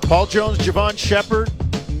Paul Jones, Javon Shepherd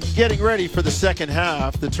getting ready for the second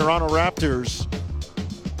half. The Toronto Raptors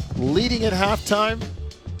leading at halftime.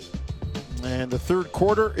 And the third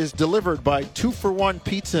quarter is delivered by 2-for-1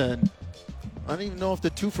 Pizza. And I don't even know if the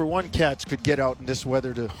 2-for-1 cats could get out in this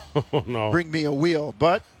weather to bring me a wheel.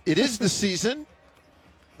 But it is the season.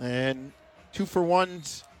 And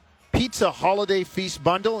 2-for-1's Pizza Holiday Feast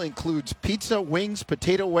Bundle includes pizza, wings,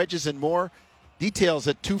 potato wedges, and more. Details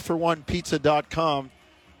at 2for1pizza.com.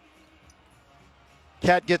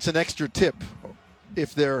 Cat gets an extra tip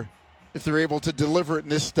if they're able to deliver it in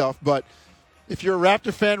this stuff. But if you're a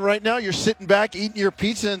Raptor fan right now, you're sitting back eating your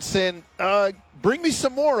pizza and saying, bring me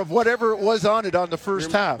some more of whatever it was on it on the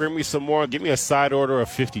first half. Bring me some more. Give me a side order of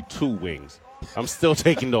 52 wings. I'm still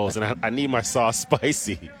taking those, and I need my sauce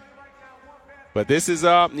spicy. But this is,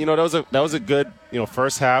 that was a good,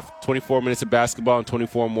 first half, 24 minutes of basketball and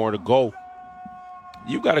 24 more to go.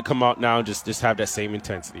 You got to come out now and just have that same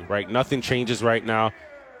intensity, right? Nothing changes right now.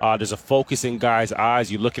 There's a focus in guys'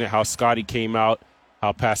 eyes. You're looking at how Scotty came out,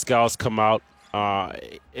 how Pascal's come out,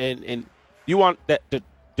 and you want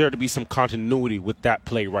there to be some continuity with that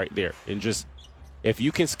play right there. And just if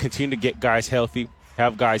you can continue to get guys healthy,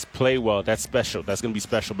 have guys play well, that's special. That's going to be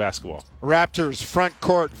special basketball. Raptors front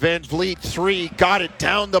court, Van Vliet 3, got it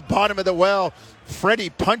down the bottom of the well. Freddie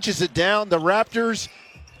punches it down. The Raptors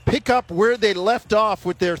pick up where they left off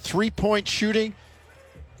with their three-point shooting.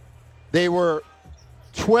 They were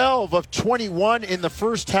 12 of 21 in the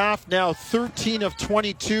first half, now 13 of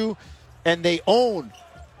 22, and they own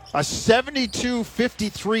a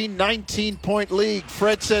 72-53 19-point lead.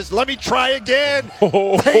 Fred says, let me try again.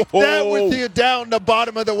 Take that with you down the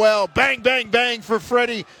bottom of the well. Bang, bang, bang for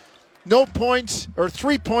Freddie. No points, or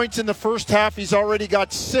 3 points in the first half. He's already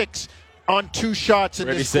got 6 on 2 shots in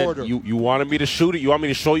this quarter. You wanted me to shoot it? You want me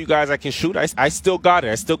to show you guys I can shoot? I still got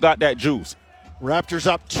it. I still got that juice. Raptors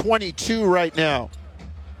up 22 right now.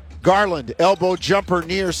 Garland, elbow jumper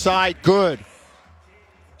near side, good.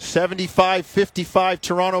 75-55,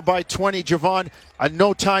 Toronto by 20. Javon,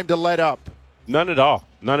 no time to let up. None at all.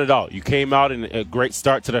 None at all. You came out in a great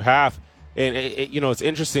start to the half. And, it's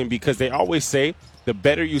interesting because they always say the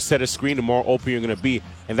better you set a screen, the more open you're going to be.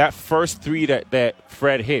 And that first three that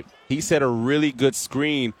Fred hit, he set a really good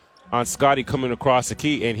screen on Scotty coming across the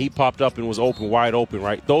key, and he popped up and was wide open,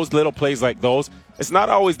 right? Those little plays like those, it's not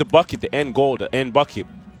always the bucket, the end goal, the end bucket.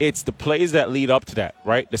 It's the plays that lead up to that,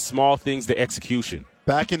 right? The small things, the execution.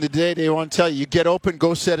 Back in the day, they want to tell you get open,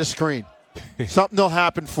 go set a screen. Something will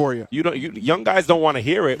happen for you. Young guys don't want to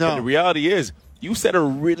hear it, no. But the reality is you set a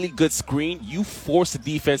really good screen, you force the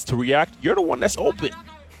defense to react, you're the one that's open.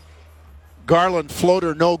 Garland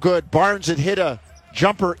floater, no good. Barnes had hit a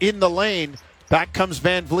jumper in the lane. Back comes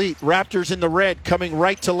Van Vliet. Raptors in the red, coming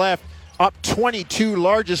right to left. Up 22,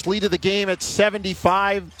 largest lead of the game at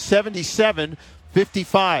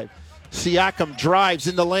 77-55. Siakam drives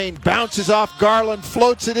in the lane, bounces off Garland,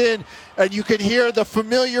 floats it in, and you can hear the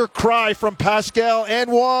familiar cry from Pascal,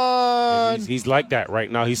 and one. He's like that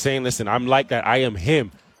right now. He's saying, listen, I'm like that. I am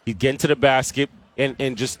him. He's getting to the basket,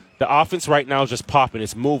 and just the offense right now is just popping.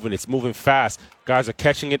 It's moving fast. Guys are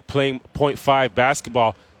catching it, playing .5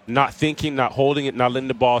 basketball, not thinking, not holding it, not letting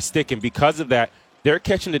the ball stick. And because of that, they're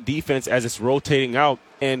catching the defense as it's rotating out,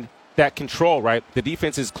 and that control, right? The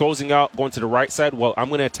defense is closing out, going to the right side. Well, I'm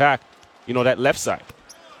going to attack, that left side.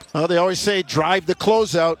 Well, they always say drive the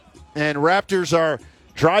closeout, and Raptors are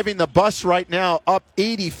driving the bus right now, up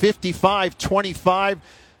 80-55-25.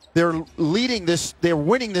 They're leading this. They're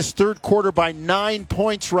winning this third quarter by 9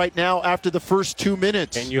 points right now after the first 2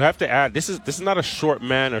 minutes. And you have to add, this is not a short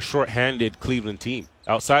man or short-handed Cleveland team.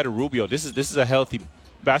 Outside of Rubio, this is a healthy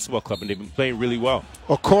basketball club, and they've been playing really well.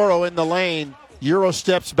 Okoro in the lane, Euro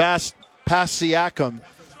steps past Siakam.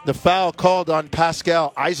 The foul called on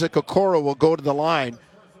Pascal. Isaac Okoro will go to the line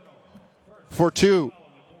for 2.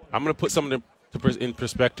 I'm going to put something in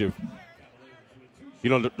perspective.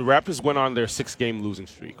 The Raptors went on their 6-game losing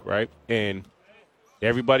streak, right? And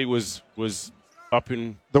everybody was up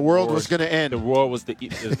in the world was going to end. The world was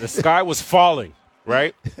the sky was falling,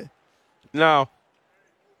 right? Now,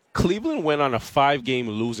 Cleveland went on a 5-game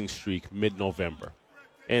losing streak mid-November,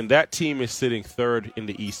 and that team is sitting third in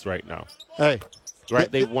the East right now. Hey, right?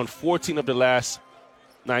 They've won 14 of the last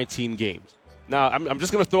 19 games. Now, I'm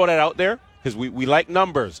just going to throw that out there because we like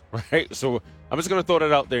numbers, right? So I'm just going to throw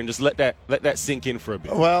that out there and just let that sink in for a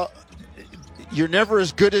bit. Well, you're never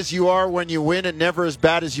as good as you are when you win and never as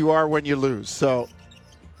bad as you are when you lose. So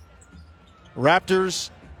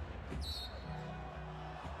Raptors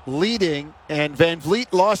leading, and Van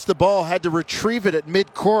Vliet lost the ball, had to retrieve it at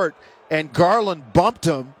midcourt, and Garland bumped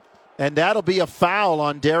him, and that'll be a foul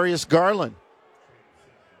on Darius Garland.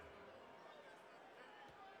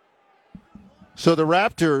 So the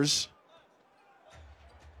Raptors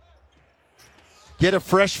get a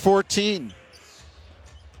fresh 14.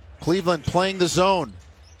 Cleveland playing the zone.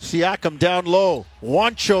 Siakam down low.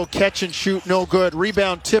 Juancho catch and shoot, no good.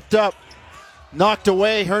 Rebound tipped up. Knocked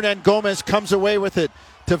away. Hernan Gomez comes away with it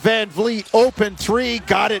to Van Vliet. Open three.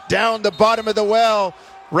 Got it down the bottom of the well.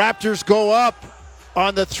 Raptors go up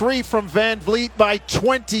on the three from Van Vliet by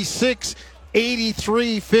 26,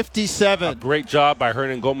 83-57. A great job by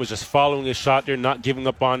Hernan Gomez just following his shot there, not giving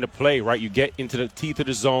up on the play, right? You get into the teeth of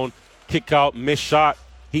the zone, kick out, miss shot.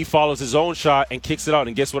 He follows his own shot and kicks it out.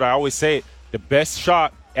 And guess what? I always say, the best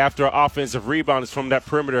shot after an offensive rebound is from that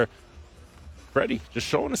perimeter. Freddie just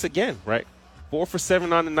showing us again, right? 4 for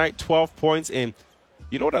 7 on the night, 12 points. And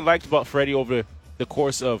you know what I liked about Freddie over the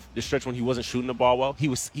course of the stretch when he wasn't shooting the ball well? He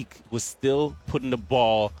was still putting the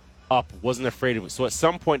ball up, wasn't afraid of it. So at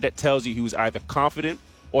some point that tells you he was either confident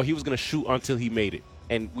or he was going to shoot until he made it.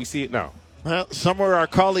 And we see it now. Well, somewhere our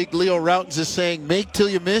colleague Leo Routens is saying, make till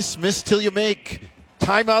you miss till you make.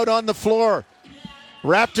 Timeout on the floor.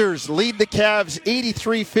 Raptors lead the Cavs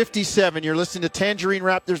 83-57. You're listening to Tangerine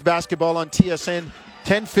Raptors basketball on TSN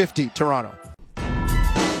 1050 Toronto.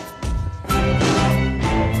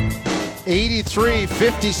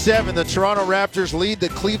 83-57. The Toronto Raptors lead the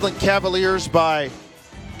Cleveland Cavaliers by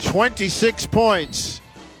 26 points.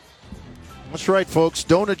 That's right, folks.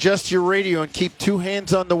 Don't adjust your radio and keep two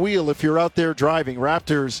hands on the wheel if you're out there driving.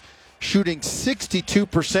 Raptors shooting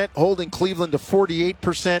 62%, holding Cleveland to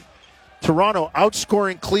 48%. Toronto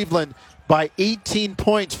outscoring Cleveland by 18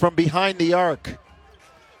 points from behind the arc.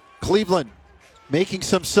 Cleveland making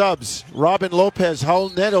some subs. Robin Lopez,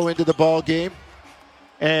 Raul Neto into the ball game.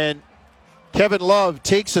 And Kevin Love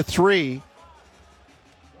takes a three.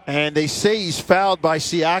 And they say he's fouled by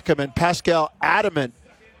Siakam, and Pascal adamant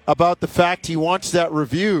about the fact he wants that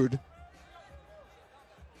reviewed.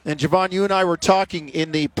 And Javon, you and I were talking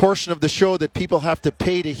in the portion of the show that people have to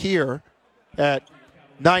pay to hear at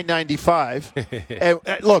 $9.95.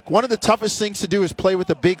 And look, one of the toughest things to do is play with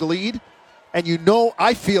a big lead. And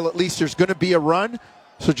I feel at least there's going to be a run.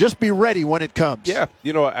 So just be ready when it comes. Yeah,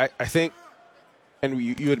 I think, and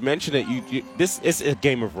you had mentioned it, this is a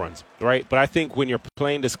game of runs, right? But I think when you're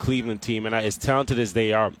playing this Cleveland team, and as talented as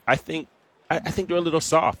they are, I think they're a little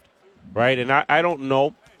soft, right? And I don't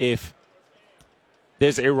know if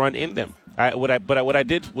there's a run in them. What I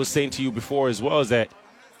did was saying to you before as well is that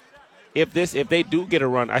if they do get a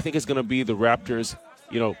run, I think it's going to be the Raptors,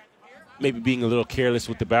 maybe being a little careless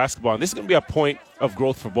with the basketball. And this is going to be a point of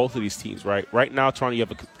growth for both of these teams, right? Right now, Toronto, you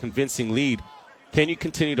have a convincing lead. Can you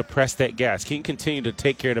continue to press that gas? Can you continue to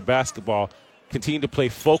take care of the basketball, continue to play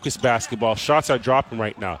focused basketball? Shots are dropping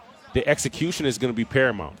right now. The execution is going to be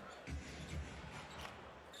paramount.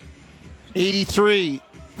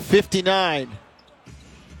 83-59.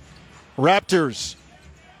 Raptors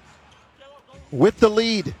with the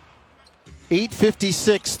lead.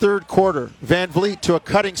 8:56 third quarter. Van Vliet to a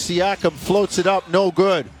cutting Siakam, floats it up, no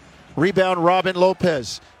good. Rebound Robin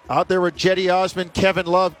Lopez. Out there with Cedi Osman, Kevin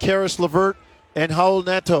Love, Karis LeVert, and Raul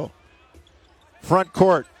Neto. Front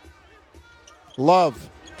court. Love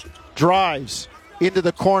drives into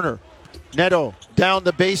the corner. Neto down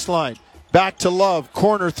the baseline. Back to Love.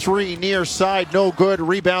 Corner three, near side, no good.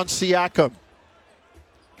 Rebound Siakam.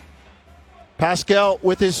 Pascal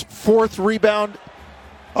with his fourth rebound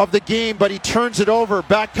of the game, but he turns it over.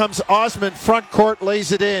 Back comes Osman. Front court,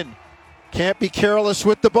 lays it in. Can't be careless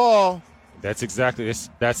with the ball. That's exactly this.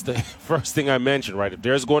 That's the first thing I mentioned, right? If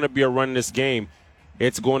there's going to be a run in this game,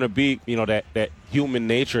 it's going to be, that human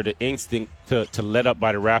nature, the instinct to let up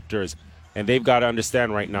by the Raptors. And they've got to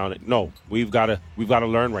understand right now that, no, we've got to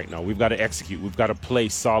learn right now. We've got to execute. We've got to play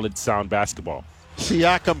solid, sound basketball.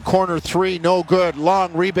 Siakam, corner three, no good.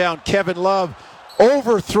 Long rebound, Kevin Love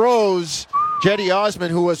overthrows Cedi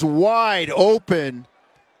Osman, who was wide open.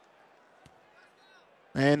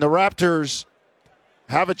 And the Raptors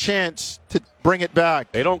have a chance to bring it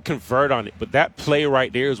back. They don't convert on it, but that play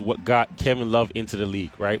right there is what got Kevin Love into the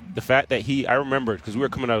league, right? The fact that I remember, because we were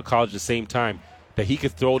coming out of college at the same time, that he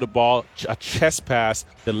could throw the ball, a chest pass,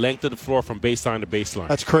 the length of the floor from baseline to baseline.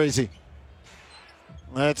 That's crazy.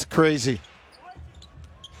 That's crazy.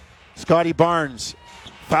 Scotty Barnes,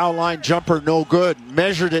 foul line jumper, no good.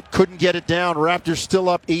 Measured it, couldn't get it down. Raptors still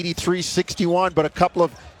up 83-61, but a couple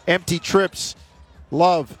of empty trips.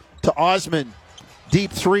 Love to Osman. Deep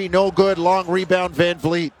three, no good. Long rebound, Van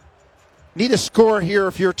Vliet. Need a score here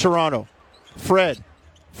if you're Toronto. Fred,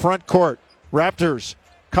 front court. Raptors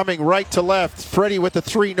coming right to left. Freddie with the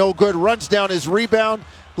three, no good. Runs down his rebound,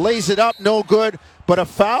 lays it up, no good. But a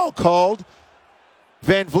foul called.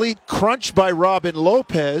 Van Vliet crunched by Robin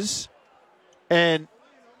Lopez. And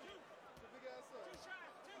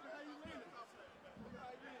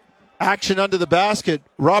Action under the basket.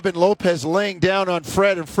 Robin Lopez laying down on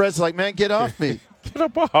Fred, and Fred's like, man, get off me. Get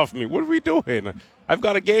up off me. What are we doing? I've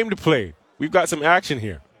got a game to play. We've got some action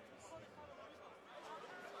here.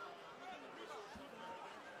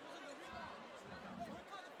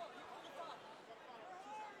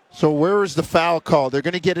 So where is the foul call? They're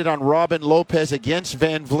going to get it on Robin Lopez against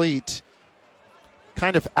Van Vliet.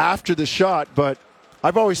 Kind of after the shot, but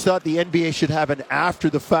I've always thought the NBA should have an after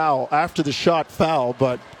the shot foul,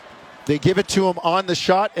 but they give it to him on the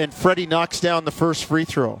shot, and Freddie knocks down the first free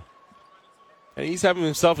throw. And he's having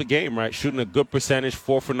himself a game, right? Shooting a good percentage,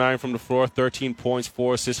 4 for 9 from the floor, 13 points,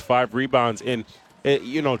 4 assists, 5 rebounds. And,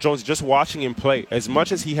 Jones, just watching him play, as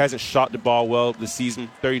much as he hasn't shot the ball well this season,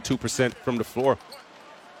 32% from the floor,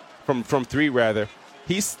 from three, rather,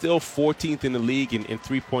 he's still 14th in the league in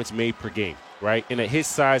 3 points made per game, right? And at his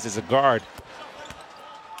size as a guard,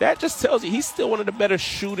 that just tells you he's still one of the better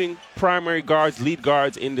shooting primary guards, lead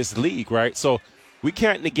guards in this league, right? So we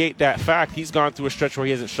can't negate that fact. He's gone through a stretch where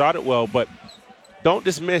he hasn't shot it well, but don't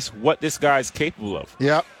dismiss what this guy's capable of.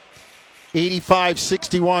 Yep.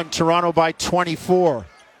 85-61, Toronto by 24.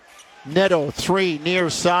 Neto, 3, near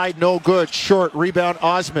side, no good. Short, rebound,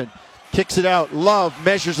 Osman. Kicks it out. Love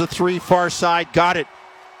measures a 3, far side, got it.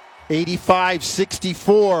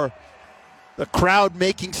 85-64. The crowd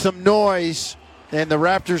making some noise, and the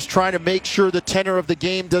Raptors trying to make sure the tenor of the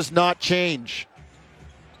game does not change.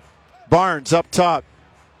 Barnes up top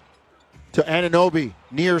to Anunoby,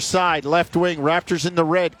 near side, left wing. Raptors in the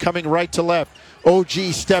red, coming right to left. OG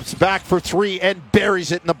steps back for 3 and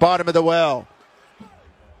buries it in the bottom of the well.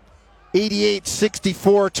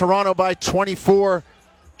 88-64, Toronto by 24,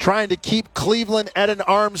 trying to keep Cleveland at an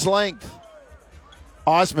arm's length.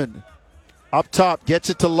 Osman up top, gets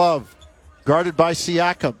it to Love, guarded by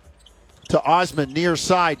Siakam. To Osman, near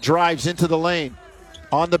side, drives into the lane.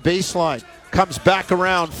 On the baseline, comes back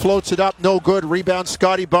around, floats it up, no good. Rebound,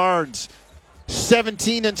 Scotty Barnes.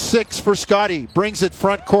 17-6 for Scotty. Brings it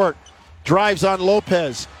front court. Drives on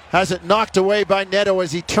Lopez. Has it knocked away by Neto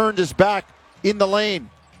as he turned his back in the lane.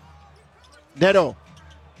 Neto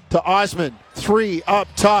to Osman. 3 up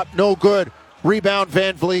top, no good. Rebound,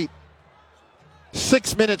 Van Vliet.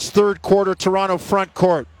 6 minutes, third quarter, Toronto front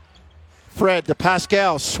court. Fred to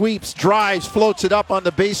Pascal, sweeps, drives, floats it up on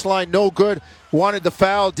the baseline, no good. Wanted the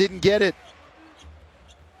foul, didn't get it.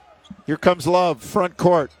 Here comes Love, front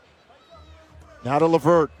court. Now to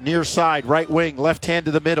Levert, near side, right wing, left hand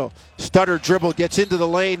to the middle. Stutter dribble, gets into the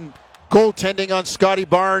lane. Goaltending on Scotty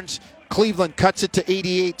Barnes. Cleveland cuts it to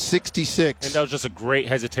 88-66. And that was just a great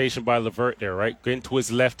hesitation by Levert there, right? Get into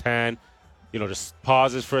his left hand. Just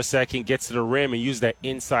pauses for a second, gets to the rim, and use that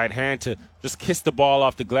inside hand to just kiss the ball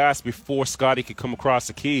off the glass before Scotty could come across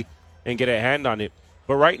the key and get a hand on it.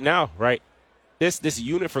 But right now, right, this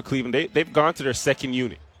unit for Cleveland, they've gone to their second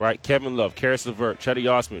unit, right? Kevin Love, Karis LeVert,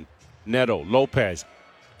 Cedi Osman, Neto, Lopez.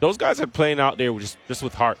 Those guys are playing out there just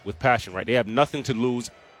with heart, with passion, right? They have nothing to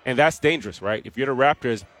lose, and that's dangerous, right? If you're the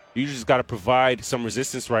Raptors, you just got to provide some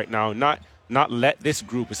resistance right now and not let this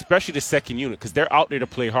group, especially the second unit, because they're out there to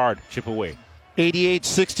play hard, chip away.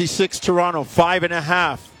 88-66 Toronto,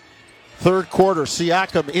 5.5. Third quarter,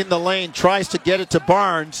 Siakam in the lane, tries to get it to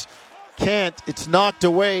Barnes. Can't. It's knocked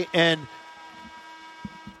away, and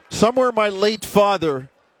somewhere my late father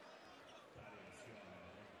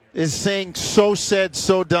is saying, so said,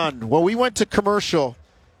 so done. Well, we went to commercial.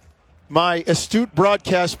 My astute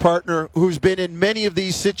broadcast partner, who's been in many of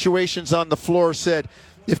these situations on the floor, said,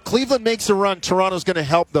 if Cleveland makes a run, Toronto's going to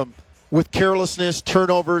help them with carelessness,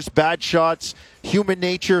 turnovers, bad shots, human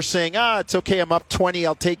nature, saying, it's okay, I'm up 20,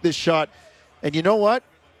 I'll take this shot. And you know what?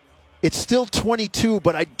 It's still 22,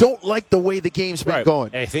 but I don't like the way the game's been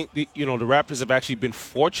going. I think the Raptors have actually been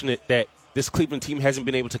fortunate that this Cleveland team hasn't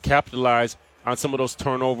been able to capitalize on some of those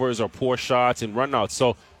turnovers or poor shots and runouts.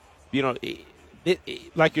 So,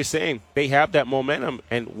 like you're saying, they have that momentum,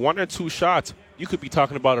 and 1 or 2 shots, you could be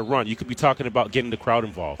talking about a run. You could be talking about getting the crowd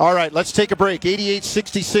involved. All right, let's take a break.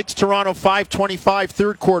 88-66 Toronto, 5:25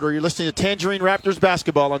 third quarter. You're listening to Tangerine Raptors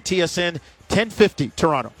basketball on TSN 1050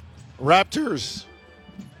 Toronto. Raptors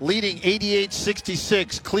leading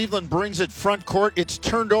 88-66. Cleveland brings it front court. It's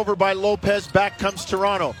turned over by Lopez. Back comes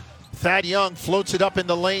Toronto. Thad Young floats it up in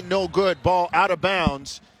the lane. No good. Ball out of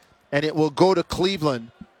bounds, and it will go to Cleveland.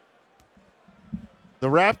 The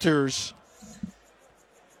Raptors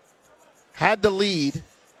had the lead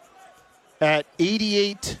at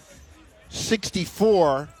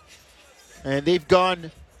 88-64, and they've gone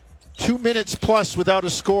 2 minutes plus without a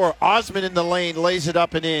score. Osman in the lane lays it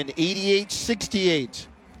up and in. 88-68.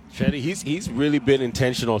 Cedi, he's really been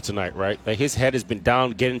intentional tonight, right? Like his head has been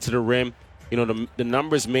down, getting to the rim. the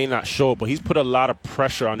numbers may not show, but he's put a lot of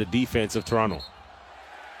pressure on the defense of Toronto.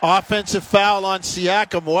 Offensive foul on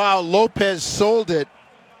Siakam. Wow, Lopez sold it.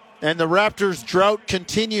 And the Raptors' drought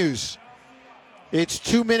continues. It's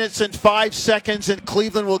 2 minutes and 5 seconds, and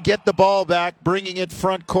Cleveland will get the ball back, bringing it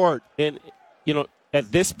front court. And,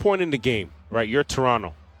 at this point in the game, right, you're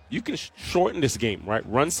Toronto. You can shorten this game, right?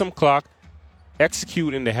 Run some clock,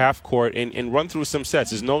 execute in the half court, and run through some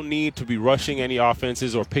sets. There's no need to be rushing any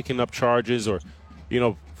offenses or picking up charges or,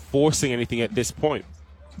 forcing anything at this point.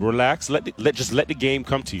 Relax. Just let the game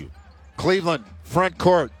come to you. Cleveland, front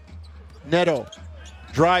court. Neto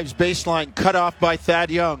drives baseline, cut off by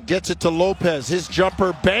Thad Young. Gets it to Lopez. His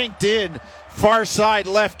jumper banked in. Far side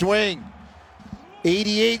left wing.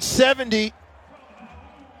 88-70.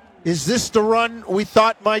 Is this the run we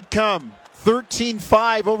thought might come?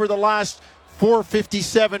 13-5 over the last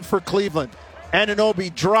 4:57 for Cleveland.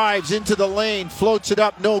 Anunoby drives into the lane, floats it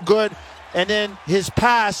up, no good. And then his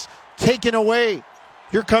pass taken away.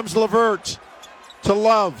 Here comes LeVert to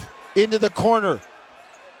Love, into the corner.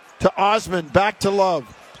 To Osman, back to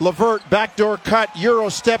Love. LeVert, backdoor cut. Euro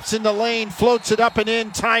steps in the lane, floats it up and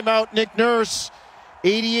in. Timeout, Nick Nurse.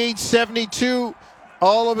 88-72.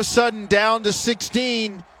 All of a sudden down to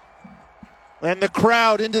 16. And the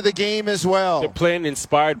crowd into the game as well. They're playing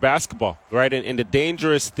inspired basketball, right? And the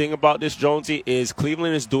dangerous thing about this, Jonesy, is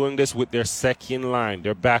Cleveland is doing this with their second line,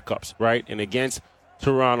 their backups, right? And against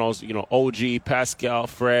Toronto's, OG, Pascal,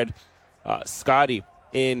 Fred, Scotty.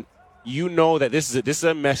 And that this is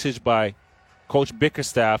a message by Coach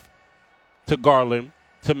Bickerstaff to Garland,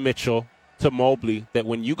 to Mitchell, to Mobley, that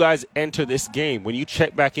when you guys enter this game, when you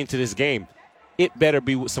check back into this game, it better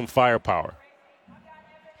be with some firepower.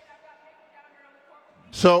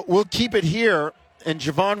 So we'll keep it here. And,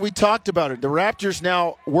 Javon, we talked about it. The Raptors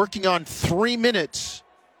now working on 3 minutes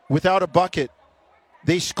without a bucket.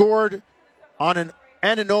 They scored on an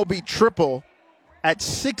Anunoby triple at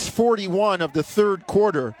 6:41 of the third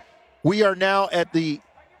quarter. We are now at the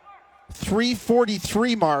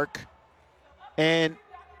 3:43 mark. And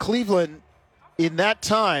Cleveland, in that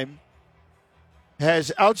time,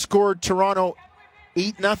 has outscored Toronto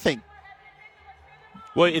 8-0.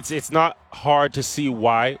 Well, it's not hard to see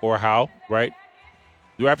why or how, right?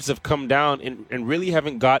 The Raptors have come down and really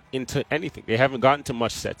haven't got into anything. They haven't gotten to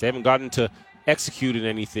much sets. They haven't gotten to executing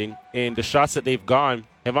anything. And the shots that they've gone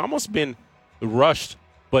have almost been rushed,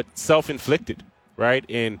 but self-inflicted, right?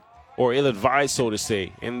 Or ill-advised, so to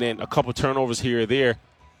say. And then a couple turnovers here or there.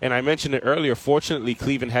 And I mentioned it earlier. Fortunately,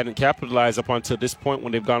 Cleveland hadn't capitalized up until this point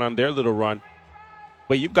when they've gone on their little run.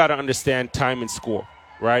 But you've got to understand time and score.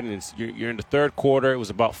 Right, and you're in the third quarter. It was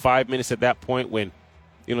about 5 minutes at that point when,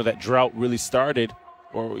 that drought really started,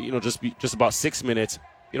 or just about 6 minutes.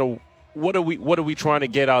 What are we trying to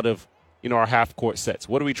get out of our half court sets?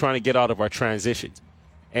 What are we trying to get out of our transitions?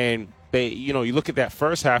 And they, you look at that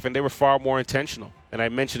first half, and they were far more intentional. And I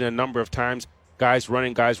mentioned it a number of times, guys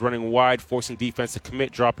running wide, forcing defense to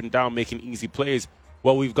commit, dropping down, making easy plays.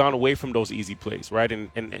 Well, we've gone away from those easy plays, right?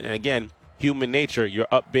 And again, human nature. You're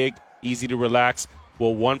up big, easy to relax.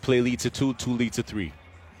 Well, one play leads to two leads to three.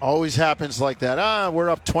 Always happens like that. We're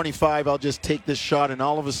up 25. I'll just take this shot. And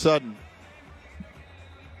all of a sudden,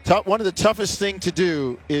 one of the toughest things to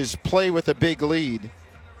do is play with a big lead.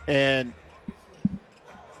 And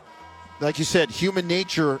like you said, human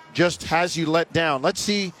nature just has you let down. Let's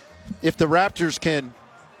see if the Raptors can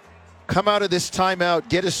come out of this timeout,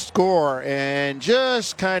 get a score, and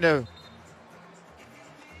just kind of.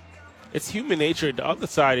 It's human nature. The other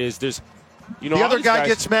side is there's. The other guy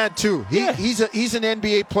gets mad too. He's an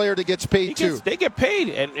NBA player that gets paid too. They get paid,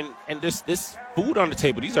 and this food on the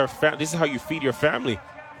table. This is how you feed your family.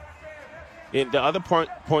 And the other point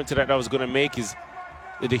to that I was going to make is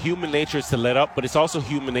the human nature is to let up, but it's also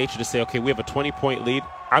human nature to say, okay, we have a 20-point lead.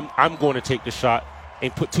 I'm going to take the shot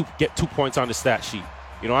and get 2 points on the stat sheet.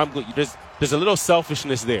 There's a little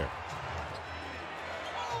selfishness there.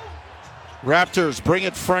 Raptors bring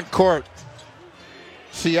it front court.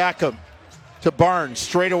 Siakam. To Barnes,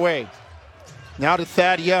 straight away. Now to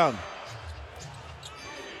Thad Young.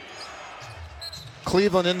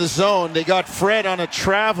 Cleveland in the zone. They got Fred on a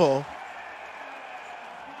travel.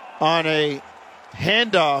 On a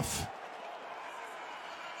handoff.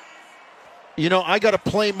 I got a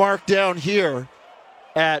play mark down here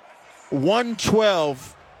at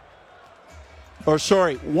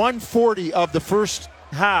 140 of the first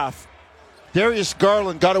half. Darius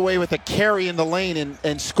Garland got away with a carry in the lane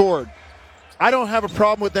and scored. I don't have a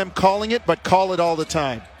problem with them calling it, but call it all the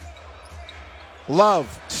time.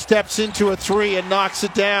 Love steps into a three and knocks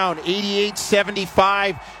it down.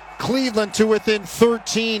 88-75. Cleveland to within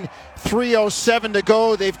 13, 3:07 to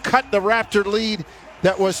go. They've cut the Raptor lead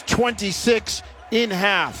that was 26 in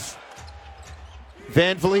half.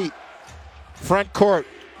 Van Vliet, front court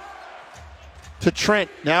to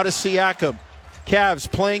Trent, now to Siakam. Cavs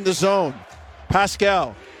playing the zone.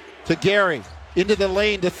 Pascal to Gary, into the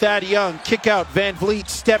lane to Thad Young. Kick out, Van Vliet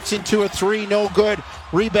steps into a three, no good.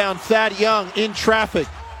 Rebound, Thad Young in traffic,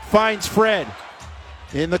 finds Fred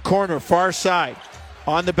in the corner, far side,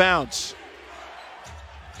 on the bounce.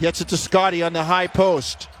 Gets it to Scotty on the high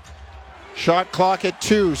post. Shot clock at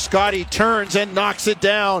 2. Scotty turns and knocks it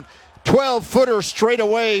down. 12-footer straight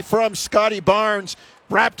away from Scotty Barnes.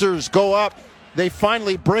 Raptors go up. They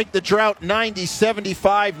finally break the drought,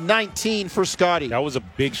 90-75-19 for Scotty. That was a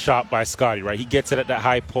big shot by Scotty, right? He gets it at that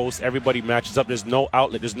high post. Everybody matches up. There's no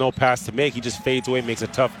outlet. There's no pass to make. He just fades away, makes a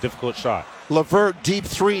tough, difficult shot. LeVert, deep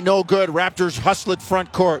three, no good. Raptors hustle it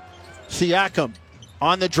front court. Siakam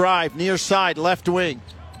on the drive, near side, left wing.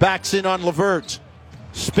 Backs in on LeVert.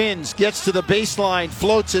 Spins, gets to the baseline,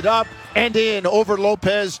 floats it up and in over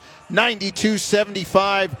Lopez,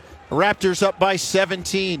 92-75. Raptors up by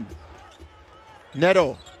 17.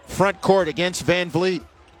 Neto, front court against Van Vliet.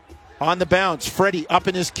 On the bounce, Freddie up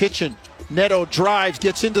in his kitchen. Neto drives,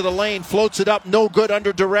 gets into the lane, floats it up, no good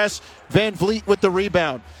under duress. Van Vliet with the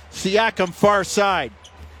rebound. Siakam far side.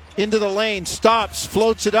 Into the lane, stops,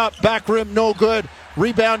 floats it up, back rim, no good.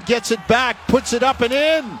 Rebound, gets it back, puts it up and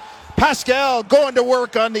in. Pascal going to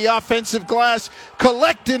work on the offensive glass,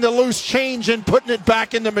 collecting the loose change and putting it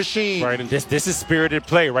back in the machine. Right, and this is spirited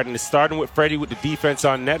play, right? And it's starting with Freddie with the defense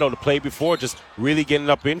on Neto, the play before, just really getting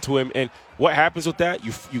up into him. And what happens with that?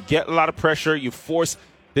 You get a lot of pressure. You force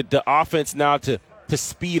the offense now to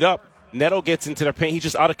speed up. Neto gets into the paint. He's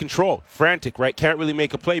just out of control, frantic, right? Can't really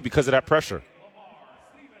make a play because of that pressure.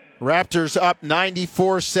 Raptors up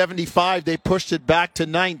 94-75. They pushed it back to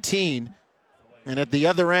 19. And at the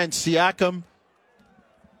other end, Siakam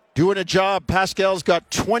doing a job. Pascal's got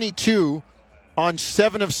 22 on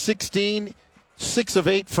 7 of 16, 6 of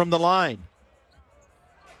 8 from the line.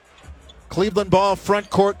 Cleveland ball, front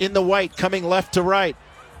court in the white, coming left to right.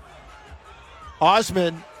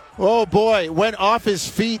 Osman, oh boy, went off his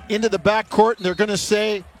feet into the backcourt, and they're going to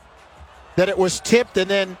say that it was tipped, and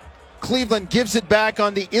then Cleveland gives it back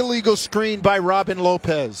on the illegal screen by Robin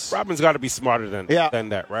Lopez. Robin's got to be smarter than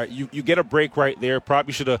that, right? You get a break right there.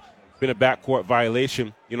 Probably should have been a backcourt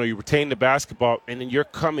violation. You know, you retain the basketball, and then you're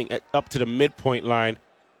coming up to the midpoint line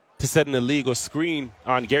to set an illegal screen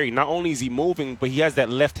on Gary. Not only is he moving, but he has that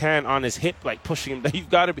left hand on his hip, like pushing him. You've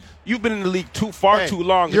been in the league too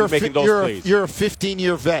long to be making those plays. You're a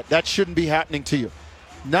 15-year vet. That shouldn't be happening to you.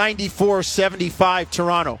 94-75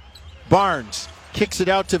 Toronto. Barnes kicks it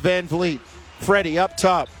out to Van Vliet. Freddie up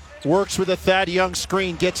top. Works with a Thad Young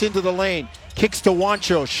screen. Gets into the lane. Kicks to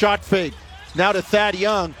Juancho. Shot fake. Now to Thad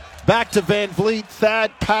Young. Back to Van Vliet.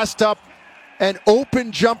 Thad passed up an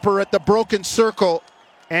open jumper at the broken circle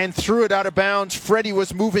and threw it out of bounds. Freddie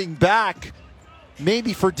was moving back,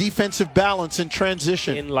 maybe for defensive balance in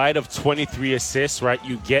transition. In light of 23 assists, right,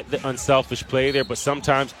 you get the unselfish play there, but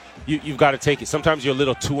sometimes you've got to take it. Sometimes you're a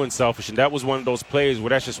little too unselfish, and that was one of those plays where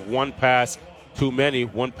that's just one pass too many,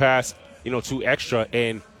 one pass, too extra,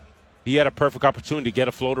 and he had a perfect opportunity to get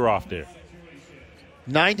a floater off there.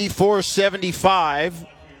 94-75,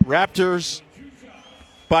 Raptors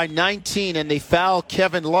by 19, and they foul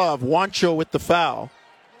Kevin Love. Juancho with the foul.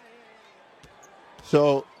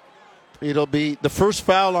 So it'll be the first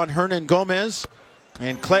foul on Hernan Gomez,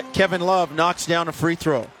 and Kevin Love knocks down a free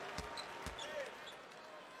throw.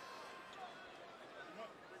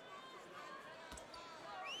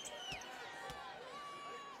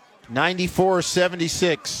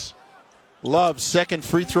 (94-76). Love's second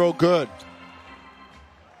free throw good.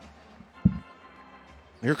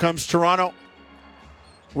 Here comes Toronto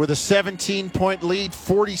with a 17-point lead,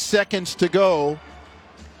 40 seconds to go.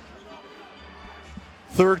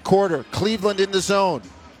 Third quarter, Cleveland in the zone.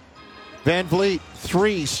 Van Vliet,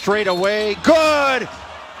 three straight away, good!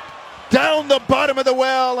 Down the bottom of the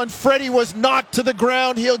well, and Freddie was knocked to the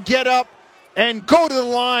ground. He'll get up and go to the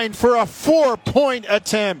line for a 4-point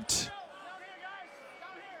attempt.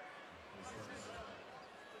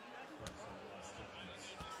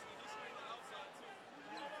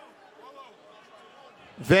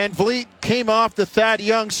 Van Vliet came off the Thad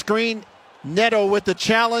Young screen. Neto with the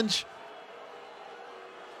challenge.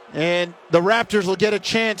 And the Raptors will get a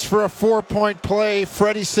chance for a 4-point play.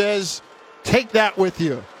 Freddie says, take that with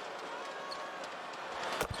you.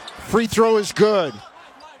 Free throw is good.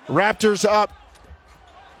 Raptors up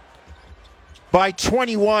by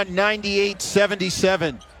 21,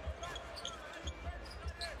 98-77.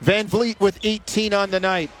 Van Vliet with 18 on the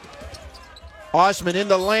night. Osman in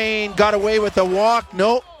the lane, got away with a walk.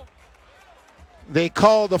 Nope. They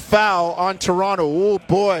called a foul on Toronto. Oh,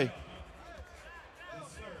 boy.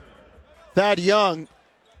 Thad Young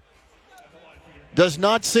does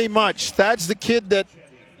not say much. Thad's the kid that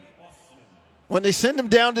when they send him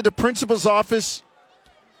down to the principal's office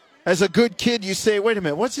as a good kid, you say, wait a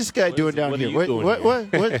minute, what's this guy doing down here?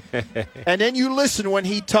 What? And then you listen when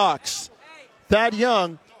he talks. Thad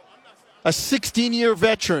Young, a 16-year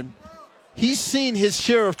veteran, he's seen his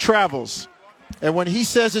share of travels. And when he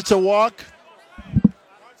says it's a walk,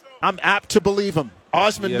 I'm apt to believe him.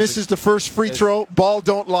 Osman misses the first free throw. Ball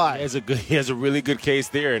don't lie. He has a really good case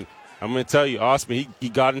there. And I'm going to tell you, Osman, he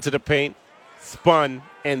got into the paint, spun,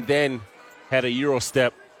 and then had a Euro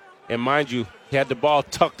step. And mind you, he had the ball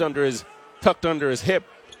tucked under his hip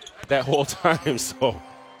that whole time. So,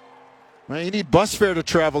 well, you need bus fare to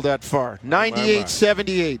travel that far.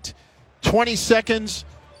 98-78. 20 seconds,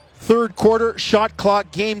 third quarter, shot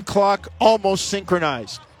clock, game clock, almost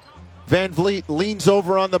synchronized. Van Vliet leans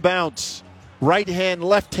over on the bounce. Right hand,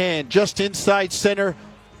 left hand, just inside center.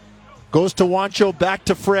 Goes to Juancho, back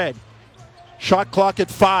to Fred. Shot clock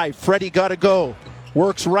at 5. Freddie got to go.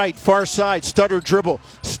 Works right, far side, stutter dribble.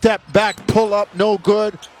 Step back, pull up, no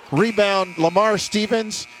good. Rebound, Lamar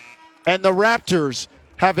Stevens. And the Raptors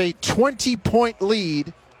have a 20-point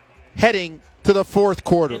lead heading to the fourth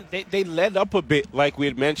quarter. They led up a bit, like we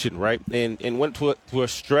had mentioned, right? And went to a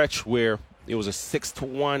stretch where it was a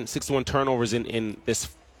 6-1 turnovers in this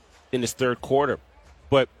third quarter.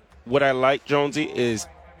 But what I like, Jonesy, is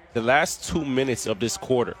the last 2 minutes of this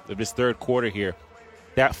third quarter here,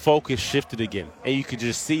 that focus shifted again. And you could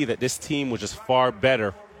just see that this team was just far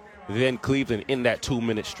better than Cleveland in that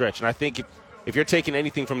 2-minute stretch. And I think if you're taking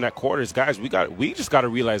anything from that quarter, is guys, we just got to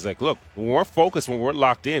realize, like, look, when we're focused, when we're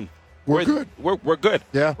locked in, we're good. We're good.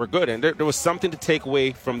 Yeah. We're good. And there was something to take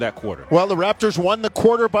away from that quarter. Well, the Raptors won the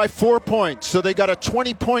quarter by 4 points. So they got a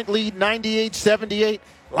 20-point lead, 98-78.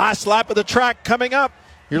 Last lap of the track coming up.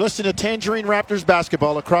 You're listening to Tangerine Raptors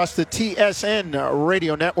basketball across the TSN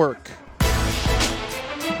radio network.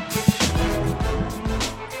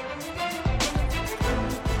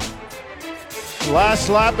 Last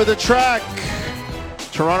lap of the track.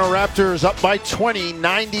 Toronto Raptors up by 20,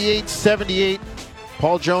 98-78.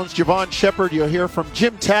 Paul Jones, Javon Shepard. You'll hear from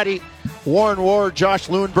Jim Taddy, Warren Ward, Josh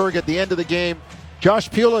Lewinberg at the end of the game. Josh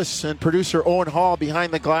Pulis and producer Owen Hall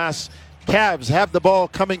behind the glass. Cavs have the ball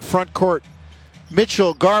coming front court.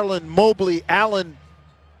 Mitchell, Garland, Mobley, Allen,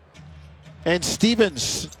 and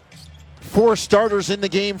Stevens. 4 starters in the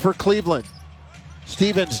game for Cleveland.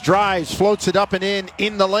 Stevens drives, floats it up and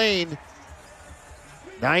in the lane.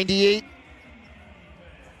 98-80.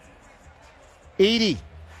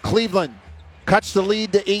 Cleveland cuts the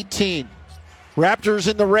lead to 18. Raptors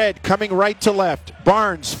in the red, coming right to left.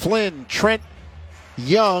 Barnes, Flynn, Trent,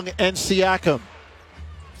 Young, and Siakam.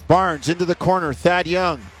 Barnes into the corner. Thad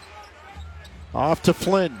Young. Off to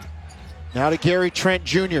Flynn. Now to Gary Trent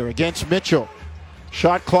Jr. against Mitchell.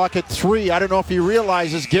 Shot clock at 3. I don't know if he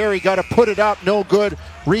realizes Gary got to put it up. No good.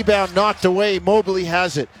 Rebound knocked away. Mobley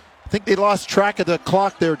has it. I think they lost track of the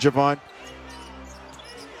clock there, Javon.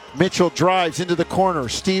 Mitchell drives into the corner.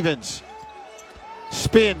 Stevens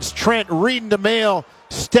spins. Trent reading the mail.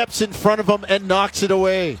 Steps in front of him and knocks it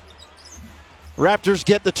away. Raptors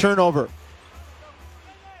get the turnover.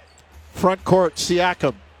 Front court,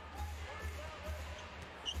 Siakam.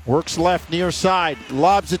 Works left, near side.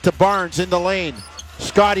 Lobs it to Barnes in the lane.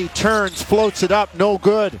 Scotty turns, floats it up. No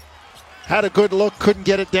good. Had a good look, couldn't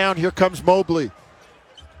get it down. Here comes Mobley.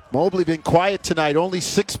 Mobley been quiet tonight. Only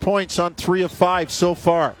 6 points on 3 of 5 so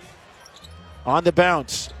far. On the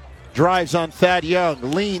bounce. Drives on Thad Young.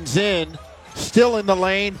 Leans in. Still in the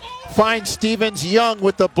lane. Finds Stevens. Young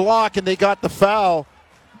with the block, and they got the foul.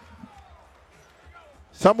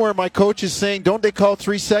 Somewhere my coach is saying, don't they call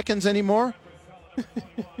 3 seconds anymore?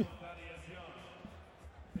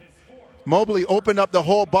 Mobley opened up the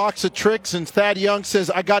whole box of tricks, and Thad Young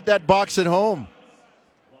says, I got that box at home.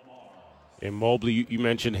 And Mobley, you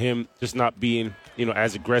mentioned him just not being,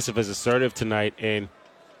 as aggressive as assertive tonight. And,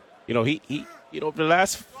 he the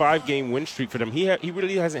last 5-game win streak for them, he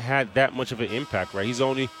really hasn't had that much of an impact, right? He's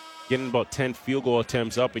only getting about 10 field goal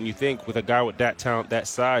attempts up. And you think with a guy with that talent, that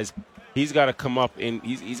size, he's got to come up and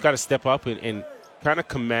he's got to step up and kind of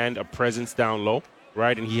command a presence down low,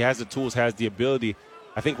 right? And he has the tools, has the ability.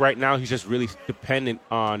 I think right now he's just really dependent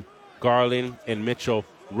on Garland and Mitchell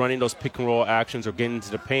running those pick and roll actions or getting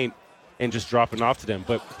into the paint and just dropping off to them.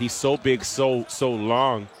 But he's so big, so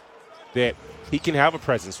long that he can have a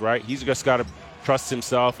presence, right? He's just got to trust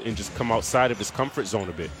himself and just come outside of his comfort zone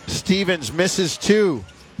a bit. Stevens misses 2.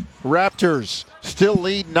 Raptors still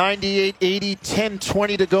lead 98-80,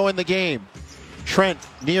 10-20 to go in the game. Trent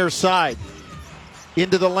near side.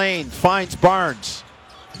 Into the lane, finds Barnes.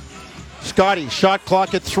 Scotty, shot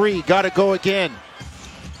clock at 3, got to go again.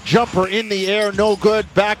 Jumper in the air, no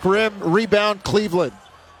good. Back rim, rebound Cleveland.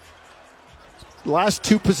 Last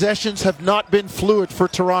 2 possessions have not been fluid for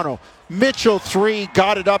Toronto. Mitchell 3,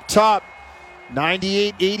 got it up top.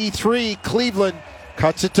 98-83, Cleveland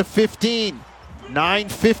cuts it to 15.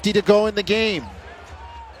 9:50 to go in the game.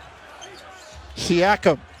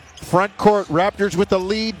 Siakam, front court, Raptors with the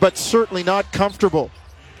lead, but certainly not comfortable.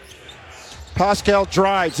 Pascal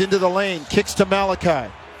drives into the lane, kicks to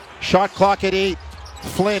Malachi. Shot clock at 8.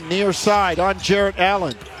 Flynn near side on Jarrett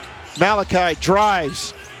Allen. Malachi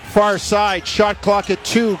drives, far side, shot clock at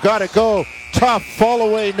 2, gotta go. Tough, fall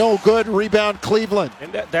away, no good, rebound Cleveland.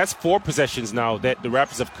 And that's 4 possessions now that the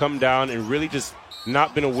Raptors have come down and really just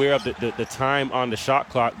not been aware of the time on the shot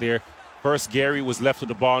clock there. First, Gary was left with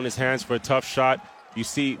the ball in his hands for a tough shot. You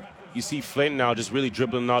see Flynn now just really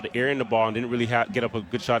dribbling out the air in the ball and didn't really get up a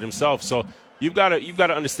good shot himself. So you've got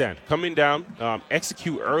to understand, coming down,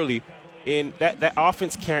 execute early, and that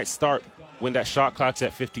offense can't start when that shot clock's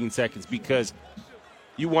at 15 seconds because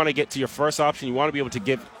you want to get to your first option. You want to be able to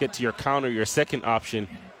get to your counter, your second option.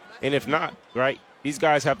 And if not, right, these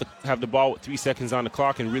guys have to have the ball with 3 seconds on the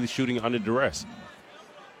clock and really shooting under duress.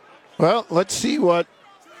 Well, let's see what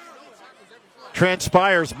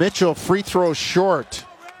transpires. Mitchell, free throw short.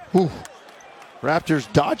 Whew.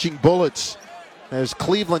 Raptors dodging bullets as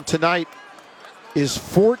Cleveland tonight is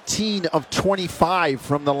 14 of 25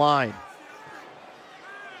 from the line.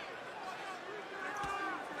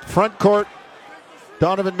 Front court,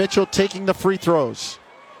 Donovan Mitchell taking the free throws.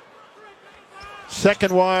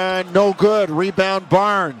 Second one, no good. Rebound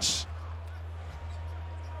Barnes.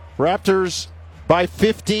 Raptors by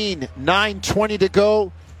 15, 9:20 to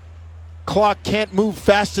go. Clock can't move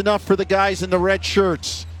fast enough for the guys in the red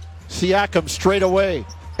shirts. Siakam straight away.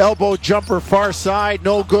 Elbow jumper far side,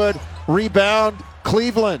 no good. Rebound,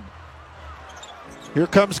 Cleveland. Here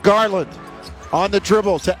comes Garland on the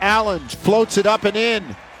dribble to Allen. Floats it up and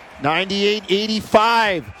in.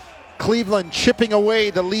 98-85. Cleveland chipping away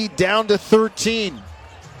the lead down to 13.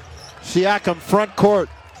 Siakam front court.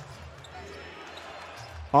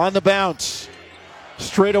 On the bounce.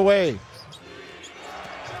 Straight away.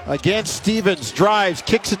 Against Stevens. Drives.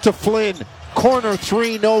 Kicks it to Flynn. Corner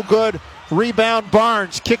 3. No good. Rebound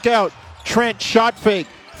Barnes. Kick out. Trent shot fake.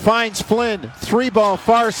 Finds Flynn. 3-ball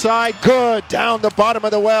far side. Good. Down the bottom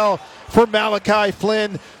of the well for Malachi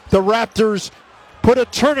Flynn. The Raptors put a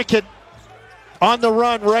tourniquet on the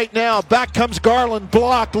run right now. Back comes Garland.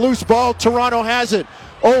 Blocked. Loose ball. Toronto has it.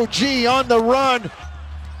 OG on the run.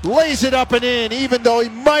 Lays it up and in, even though he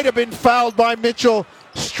might have been fouled by Mitchell.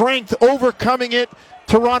 Strength overcoming it.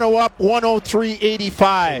 Toronto up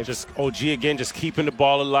 103-85. Just OG again, just keeping the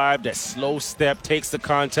ball alive. That slow step, takes the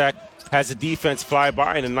contact, has the defense fly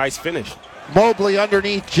by, and a nice finish. Mobley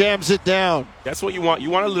underneath jams it down. That's what you want. You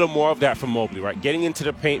want a little more of that from Mobley, right? Getting into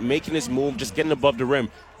the paint, making his move, just getting above the rim.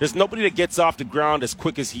 There's nobody that gets off the ground as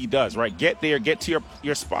quick as he does, right? Get there, get to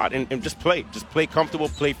your spot, and just play. Just play comfortable,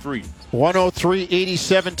 play free.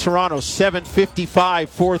 103-87 Toronto, 7:55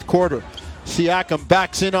 fourth quarter. Siakam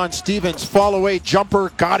backs in on Stevens. Fall away jumper,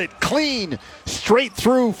 got it clean. Straight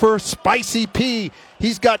through for Spicy P.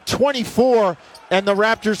 He's got 24, and the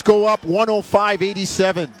Raptors go up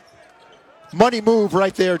 105-87. Money move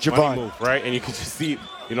right there, Javon. Money move, right? And you can just see,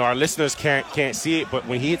 our listeners can't see it, but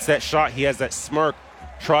when he hits that shot, he has that smirk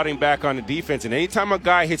trotting back on the defense. And anytime a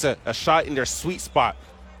guy hits a shot in their sweet spot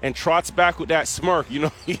and trots back with that smirk, you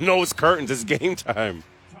know it's curtains, it's game time.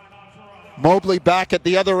 Mobley back at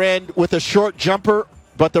the other end with a short jumper,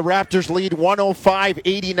 but the Raptors lead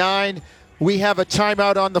 105-89. We have a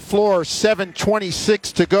timeout on the floor,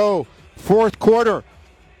 7:26 to go, fourth quarter.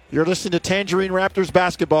 You're listening to Tangerine Raptors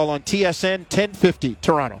basketball on TSN 1050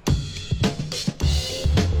 Toronto.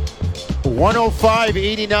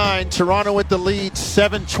 105-89, Toronto with the lead,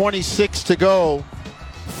 7:26 to go,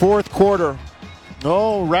 fourth quarter.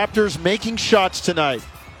 No, Raptors making shots tonight.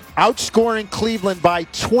 Outscoring Cleveland by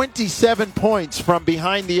 27 points from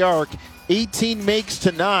behind the arc, 18 makes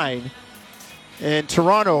to 9. And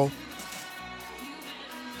Toronto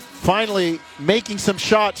finally making some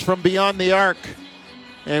shots from beyond the arc.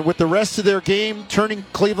 And with the rest of their game, turning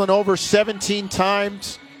Cleveland over 17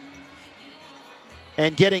 times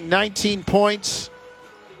and getting 19 points.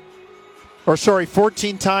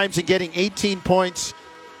 14 times and getting 18 points.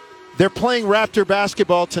 They're playing Raptor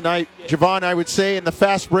basketball tonight, Javon, I would say, in the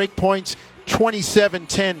fast break points,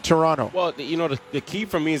 27-10 Toronto. Well, the key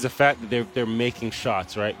for me is the fact that they're making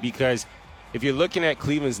shots, right? Because if you're looking at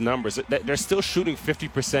Cleveland's numbers, they're still shooting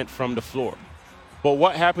 50% from the floor. But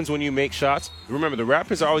what happens when you make shots? Remember, the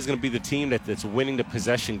Raptors are always going to be the team that's winning the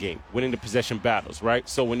possession game, winning the possession battles, right?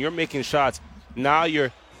 So when you're making shots, now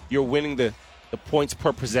you're winning the points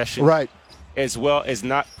per possession, right? As well as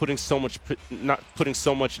not putting so much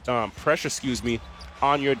pressure,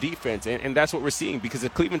 on your defense, and that's what we're seeing, because the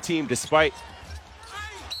Cleveland team, despite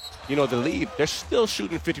the lead, they're still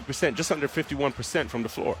shooting 50%, just under 51% from the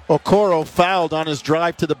floor. Okoro fouled on his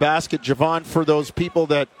drive to the basket. Javon, for those people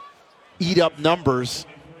that eat up numbers,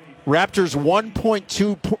 Raptors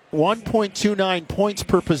 1.29 points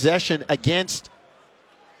per possession against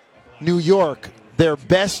New York, their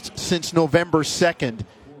best since November 2nd.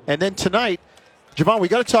 And then tonight, Javon, we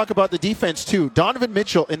got to talk about the defense too. Donovan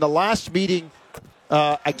Mitchell in the last meeting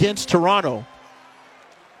against Toronto,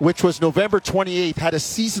 which was November 28th, had a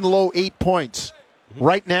season-low 8 points.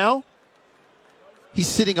 Right now, he's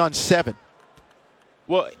sitting on 7.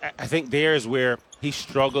 Well, I think there's where he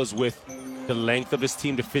struggles with the length of his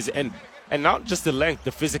team, and not just the length,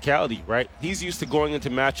 the physicality, right? He's used to going into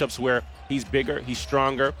matchups where he's bigger, he's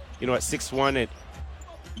stronger, at 6'1", and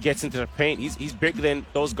gets into the paint. He's bigger than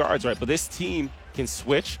those guards, right? But this team can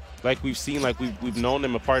switch, like we've seen, like we've known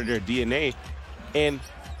them a part of their DNA, and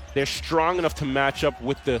they're strong enough to match up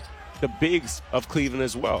with the bigs of Cleveland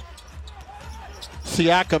as well.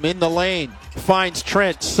 Siakam in the lane, finds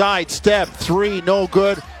Trent, side step, 3, no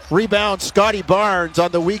good. Rebound, Scotty Barnes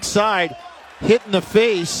on the weak side, hit in the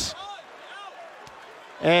face,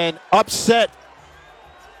 and upset,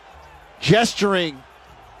 gesturing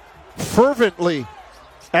fervently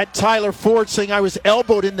at Tyler Ford, saying, I was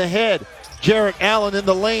elbowed in the head. Jarrett Allen in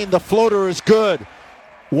the lane, the floater is good.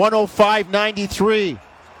 105-93.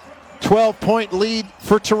 12-point lead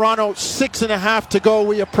for Toronto, 6.5 to go.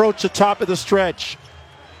 We approach the top of the stretch.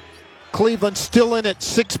 Cleveland still in it,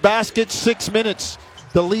 6 baskets, 6 minutes.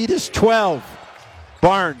 The lead is 12.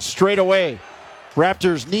 Barnes straight away.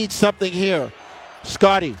 Raptors need something here.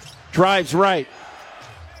 Scotty drives right.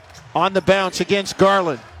 On the bounce against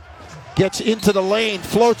Garland. Gets into the lane,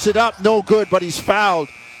 floats it up, no good, but he's fouled.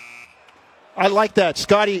 I like that.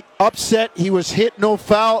 Scotty upset. He was hit, no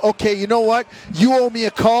foul. Okay, you know what? You owe me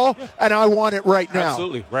a call, and I want it right now.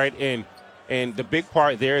 Absolutely, right? And the big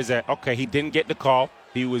part there is that, okay, he didn't get the call.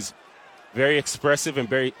 He was very expressive and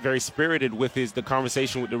very, very spirited with the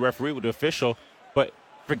conversation with the referee, with the official, but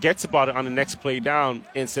forgets about it on the next play down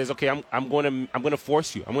and says, okay, I'm going to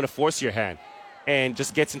force you. I'm going to force your hand. And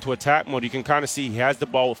just gets into attack mode. You can kind of see he has the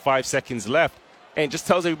ball with 5 seconds left and just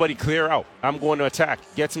tells everybody, clear out. I'm going to attack.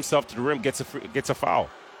 Gets himself to the rim, gets a foul.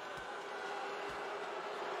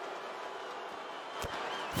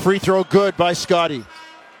 Free throw good by Scotty.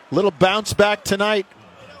 Little bounce back tonight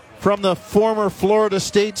from the former Florida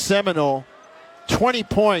State Seminole. 20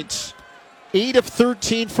 points, 8 of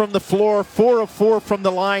 13 from the floor, 4 of 4 from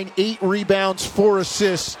the line, 8 rebounds, 4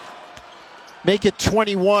 assists. Make it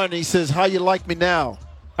 21. He says, how you like me now?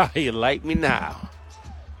 How you like me now?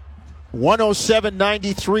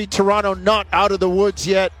 107-93. Toronto not out of the woods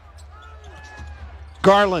yet.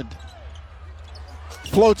 Garland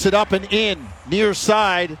floats it up and in. Near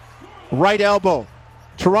side, right elbow.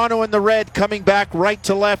 Toronto in the red, coming back right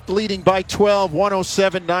to left, leading by 12,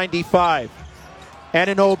 107-95.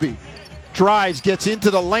 Anunoby drives, gets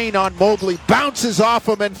into the lane on Mobley, bounces off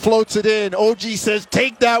him and floats it in. OG says,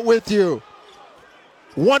 take that with you.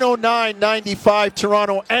 109-95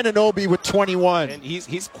 Toronto. Anunoby with 21. And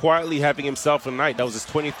he's quietly having himself a night. That was his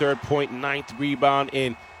 23rd point, 9th rebound.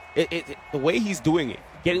 And the way he's doing it,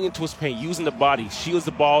 getting into his paint, using the body, shields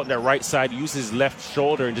the ball on that right side, uses his left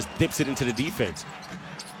shoulder, and just dips it into the defense.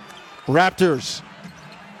 Raptors,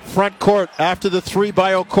 front court after the 3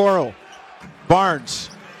 by Okoro. Barnes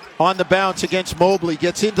on the bounce against Mobley,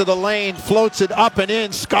 gets into the lane, floats it up and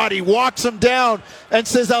in. Scotty walks him down and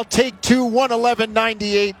says, I'll take 2,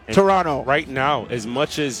 111-98 Toronto. Right now, as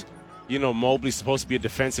much as, Mobley's supposed to be a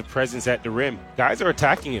defensive presence at the rim, guys are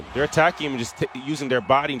attacking him. They're attacking him and just using their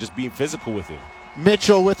body and just being physical with him.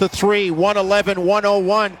 Mitchell with a 3,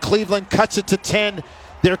 111-101. Cleveland cuts it to 10.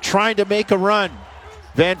 They're trying to make a run.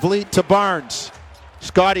 Van Vliet to Barnes.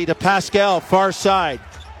 Scotty to Pascal, far side.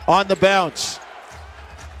 On the bounce.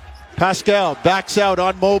 Pascal backs out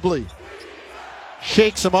on Mobley.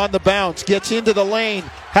 Shakes him on the bounce. Gets into the lane.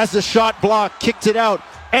 Has the shot blocked. Kicked it out.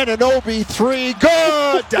 Anunoby 3.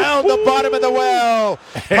 Good! Down the bottom of the well.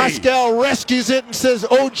 Hey. Pascal rescues it and says,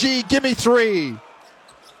 OG, give me 3.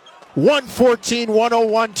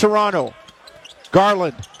 114-101 Toronto.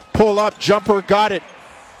 Garland, pull up, jumper, got it.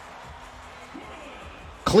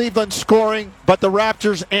 Cleveland scoring, but the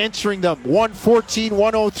Raptors answering them.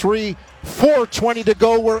 114-103 4:20 to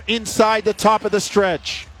go. We're inside the top of the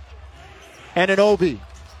stretch. Anunoby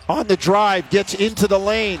on the drive, gets into the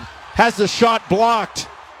lane, has the shot blocked.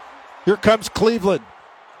 Here comes Cleveland.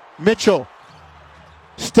 Mitchell,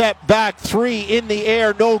 step back, three in the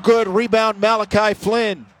air, no good. Rebound, Malachi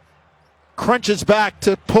Flynn. Crunches back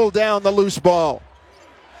to pull down the loose ball.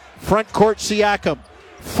 Front court, Siakam.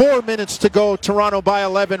 4 minutes to go. Toronto by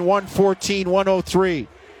 11, 114-103.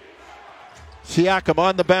 Siakam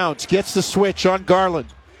on the bounce, gets the switch on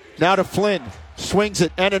Garland. Now to Flynn. Swings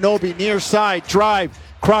it. Anunoby near side. Drive.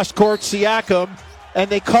 Cross court, Siakam.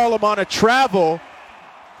 And they call him on a travel.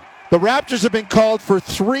 The Raptors have been called for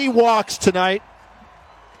 3 walks tonight.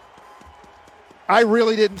 I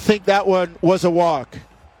really didn't think that one was a walk.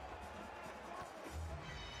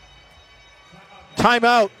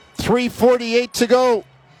 Timeout. 3:48 to go.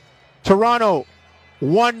 Toronto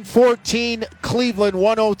 114, Cleveland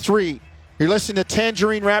 103. You're listening to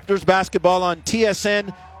Tangerine Raptors basketball on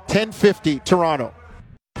TSN 1050 Toronto.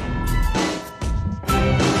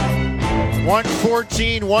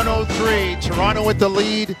 114-103. Toronto with the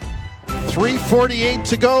lead. 3:48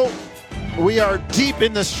 to go. We are deep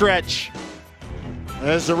in the stretch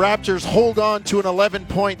as the Raptors hold on to an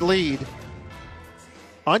 11-point lead.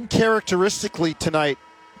 Uncharacteristically tonight,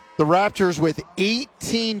 the Raptors with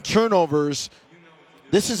 18 turnovers.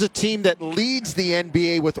 This is a team that leads the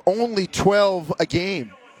NBA with only 12 a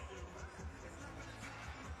game.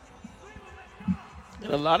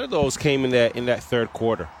 And a lot of those came in that third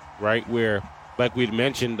quarter, right? Where, like we'd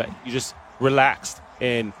mentioned, that you just relaxed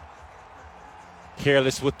and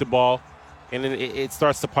careless with the ball, and then it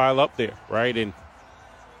starts to pile up there, right? And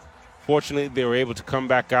fortunately, they were able to come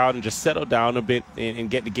back out and just settle down a bit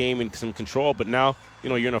and get the game in some control. But now,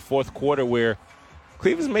 you're in a fourth quarter where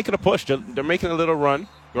Cleveland's making a push. They're making a little run,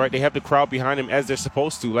 right? They have the crowd behind them as they're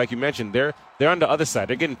supposed to. Like you mentioned, they're on the other side.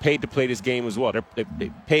 They're getting paid to play this game as well.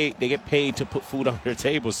 They get paid to put food on their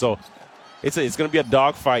table. So it's going to be a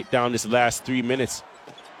dogfight down this last 3 minutes.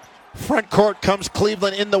 Front court comes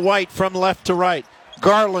Cleveland in the white from left to right.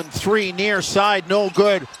 Garland, three, near side, no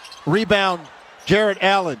good. Rebound, Jarrett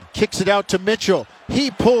Allen kicks it out to Mitchell. He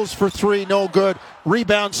pulls for three, no good.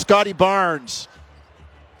 Rebound, Scotty Barnes.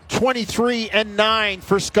 23-9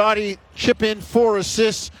 for Scotty. Chip in 4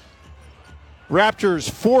 assists. Raptors,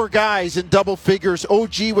 4 guys in double figures.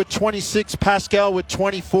 OG with 26, Pascal with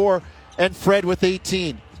 24, and Fred with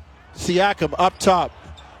 18. Siakam up top.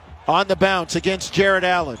 On the bounce against Jarrett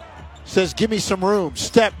Allen. Says, give me some room.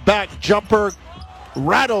 Step back, jumper.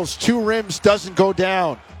 Rattles 2 rims, doesn't go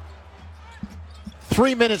down.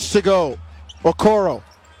 3 minutes to go. Okoro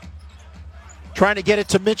trying to get it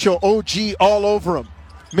to Mitchell. OG all over him.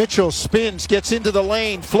 Mitchell spins, gets into the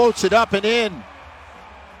lane, floats it up and in.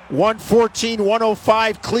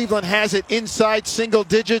 114-105. Cleveland has it inside single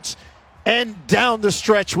digits, and down the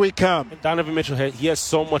stretch we come. And Donovan Mitchell, he has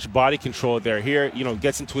so much body control there. Here,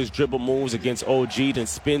 gets into his dribble moves against OG, then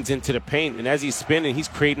spins into the paint. And as he's spinning, he's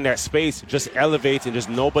creating that space, just elevates, and there's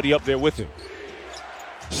nobody up there with him.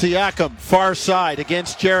 Siakam, far side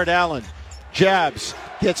against Jarrett Allen. Jabs,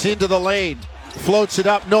 gets into the lane, floats it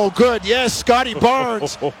up, no good. Yes, Scotty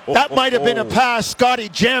Barnes. That might have been a pass. Scotty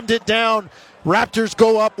jammed it down. Raptors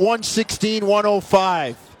go up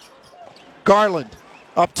 116-105. Garland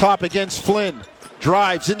up top against Flynn.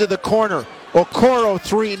 Drives into the corner. Okoro,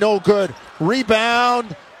 three, no good.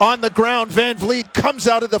 Rebound on the ground. Van Vliet comes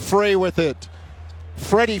out of the fray with it.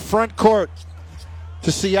 Freddie front court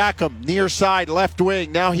to Siakam. Near side, left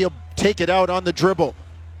wing. Now he'll take it out on the dribble.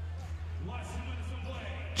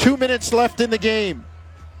 2 minutes left in the game.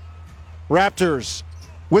 Raptors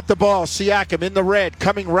with the ball. Siakam in the red,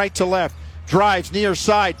 coming right to left. Drives near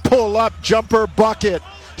side, pull up, jumper, bucket.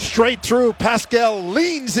 Straight through. Pascal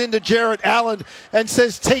leans into Jarrett Allen and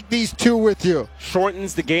says, take these 2 with you.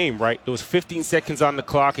 Shortens the game, right? There was 15 seconds on the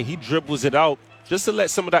clock, and he dribbles it out just to let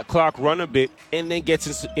some of that clock run a bit, and then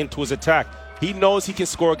gets into his attack. He knows he can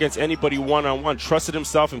score against anybody one-on-one, trusted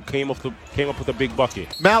himself, and came up with a big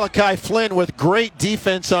bucket. Malachi Flynn with great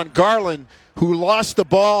defense on Garland, who lost the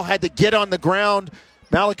ball, had to get on the ground.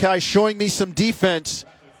 Malachi showing me some defense,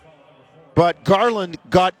 but Garland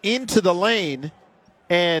got into the lane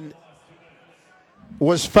and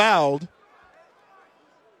was fouled.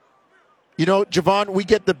 Javon, we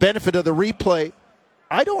get the benefit of the replay.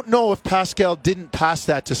 I don't know if Pascal didn't pass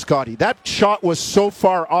that to Scotty. That shot was so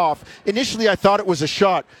far off. Initially, I thought it was a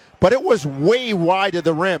shot, but it was way wide of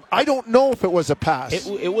the rim. I don't know if it was a pass.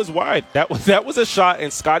 It was wide. That was a shot,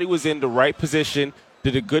 and Scotty was in the right position,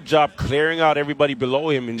 did a good job clearing out everybody below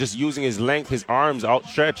him and just using his length, his arms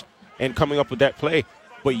outstretched, and coming up with that play.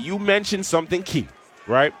 But you mentioned something key.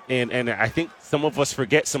 right? And I think some of us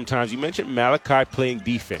forget sometimes. You mentioned Malachi playing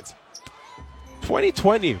defense.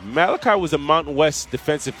 2020, Malachi was a Mountain West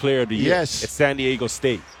Defensive Player of the Year at San Diego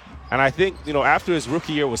State. And I think, after his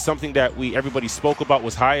rookie year was something that everybody spoke about,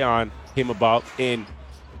 was high on him about, and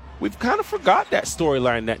we've kind of forgot that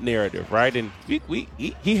storyline, that narrative, right? And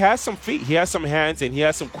he has some feet, he has some hands, and he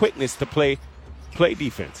has some quickness to play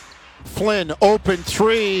defense. Flynn, open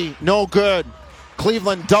three, no good.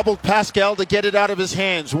 Cleveland doubled Pascal to get it out of his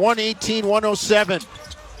hands. 118-107.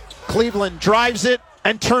 Cleveland drives it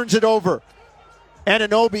and turns it over.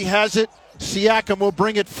 Anunoby has it. Siakam will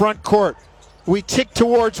bring it front court. We tick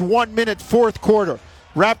towards 1 minute, fourth quarter.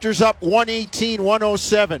 Raptors up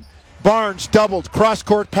 118-107. Barnes doubled.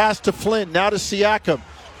 Cross-court pass to Flynn. Now to Siakam.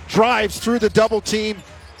 Drives through the double team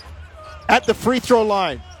at the free throw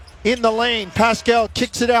line. In the lane, Pascal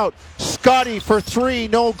kicks it out. Scotty for three,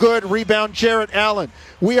 no good. Rebound, Jarrett Allen.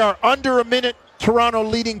 We are under a minute. Toronto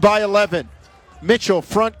leading by 11. Mitchell,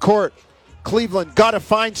 front court. Cleveland got to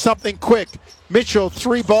find something quick. Mitchell,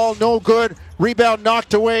 three ball, no good. Rebound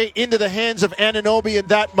knocked away into the hands of Anunoby, and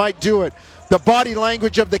that might do it. The body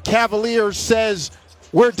language of the Cavaliers says,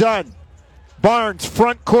 we're done. Barnes,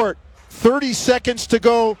 front court. 30 seconds to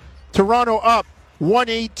go. Toronto up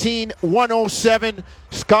 118-107.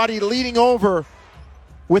 Scotty leading over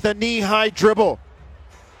with a knee-high dribble.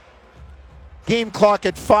 Game clock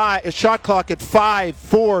at 5, shot clock at 5,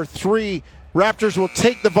 4, 3. Raptors will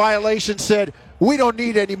take the violation, said, we don't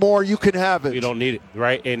need any more, you can have it. We don't need it,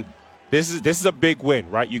 right? And this is a big win,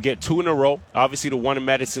 right? You get two in a row. Obviously, the one in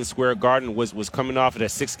Madison Square Garden was coming off of that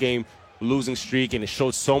 6-game losing streak, and it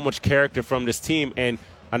showed so much character from this team. And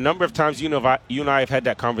a number of times, you and I have had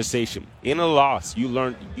that conversation. In a loss, you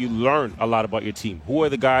learn a lot about your team. Who are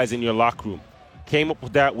the guys in your locker room? Came up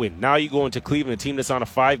with that win. Now you go into Cleveland, a team that's on a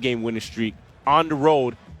 5-game winning streak, on the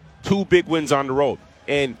road, 2 big wins on the road.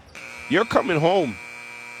 And you're coming home.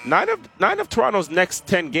 9 of Toronto's next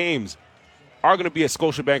 10 games are going to be at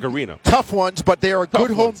Scotiabank Arena. Tough ones, but they are a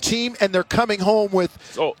good home team, and they're coming home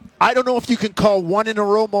with, I don't know if you can call 1 in a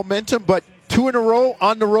row momentum, but 2 in a row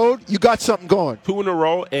on the road, you got something going. 2 in a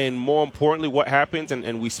row, and more importantly, what happens,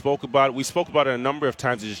 and we spoke about it. We spoke about it a number of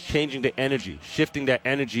times, is just changing the energy, shifting that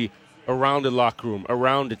energy around the locker room,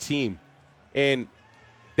 around the team. And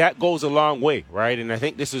that goes a long way, right? And I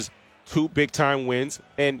think this is 2 big-time wins.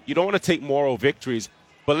 And you don't want to take moral victories,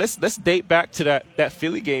 but let's date back to that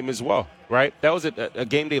Philly game as well, right? That was a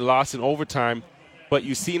game they lost in overtime, but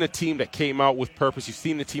you've seen a team that came out with purpose. You've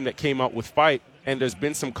seen a team that came out with fight, and there's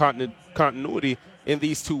been some continuity in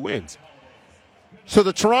these 2 wins. So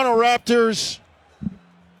the Toronto Raptors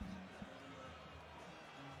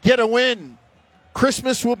get a win.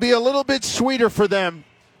 Christmas will be a little bit sweeter for them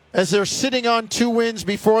as they're sitting on 2 wins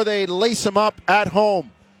before they lace them up at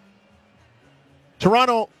home.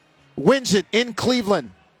 Toronto wins it in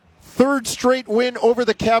Cleveland. 3rd straight win over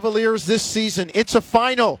the Cavaliers this season. It's a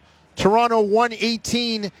final. Toronto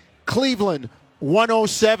 118, Cleveland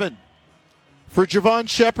 107. For Javon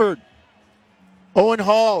Shepard, Owen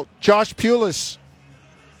Hall, Josh Pulis,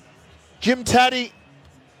 Jim Taddy,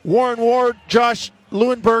 Warren Ward, Josh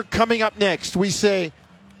Lewenberg coming up next. We say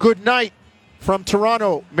good night from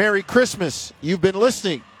Toronto. Merry Christmas. You've been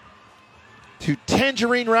listening to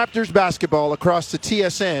Tangerine Raptors basketball across the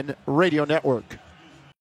TSN Radio Network.